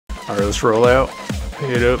Alright, let's roll out.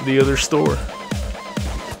 Hit up the other store.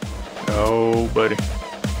 Oh, buddy.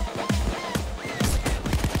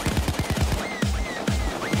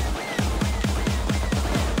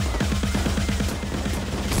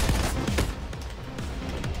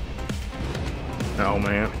 Oh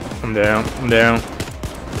man, I'm down.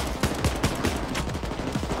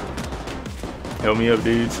 Help me up,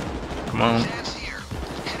 dudes. Come on.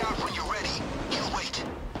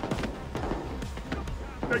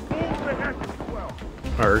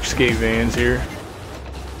 Our escape van's here.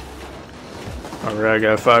 Alright, I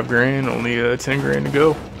got 5 grand, only 10 grand to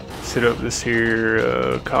go. Let's hit up this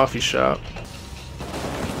here coffee shop.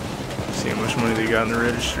 See how much money they got in the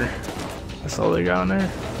register. That's all they got in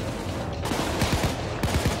there.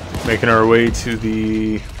 Making our way to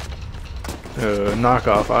the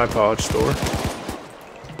knockoff iPod store.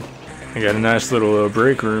 I got a nice little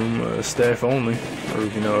break room, staff only, where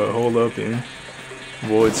we can hold up and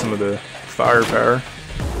avoid some of the firepower.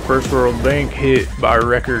 First World Bank hit by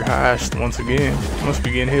record highest once again. Must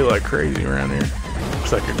be getting hit like crazy around here.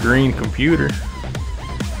 Looks like a green computer.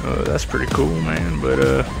 That's pretty cool, man. But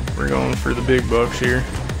we're going for the big bucks here.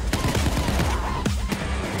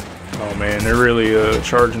 Oh man, they're really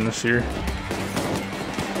charging us here.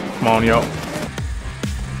 Come on, y'all.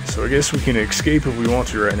 So I guess we can escape if we want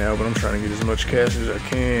to right now, but I'm trying to get as much cash as I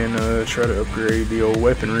can. Try to upgrade the old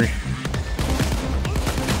weaponry.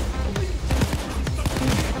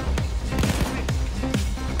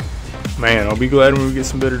 Man, I'll be glad when we get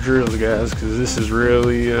some better drills, guys, because this is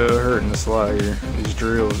really hurting us a lot here. These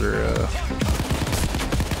drills are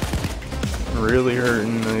really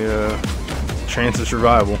hurting the chance of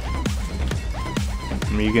survival.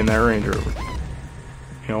 Me getting that Range Rover.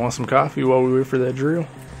 Y'all want some coffee while we wait for that drill?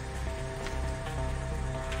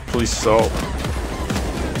 Police assault.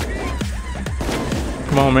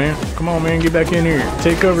 Come on, man, get back in here.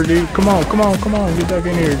 Take cover, dude. Come on, get back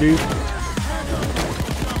in here, dude.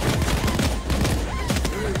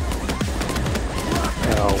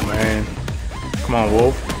 Oh man. Come on,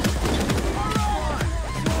 Wolf.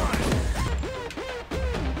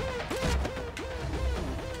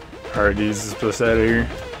 Alright, dudes, let's put us out of here.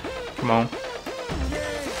 Come on.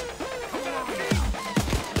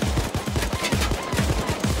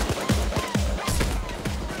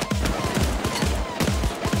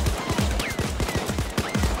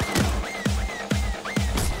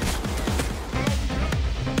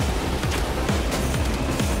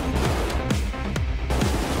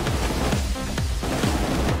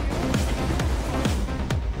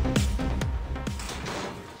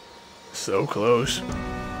 So close.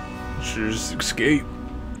 Should just escape.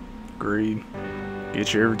 Greed.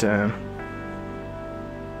 Get you every time.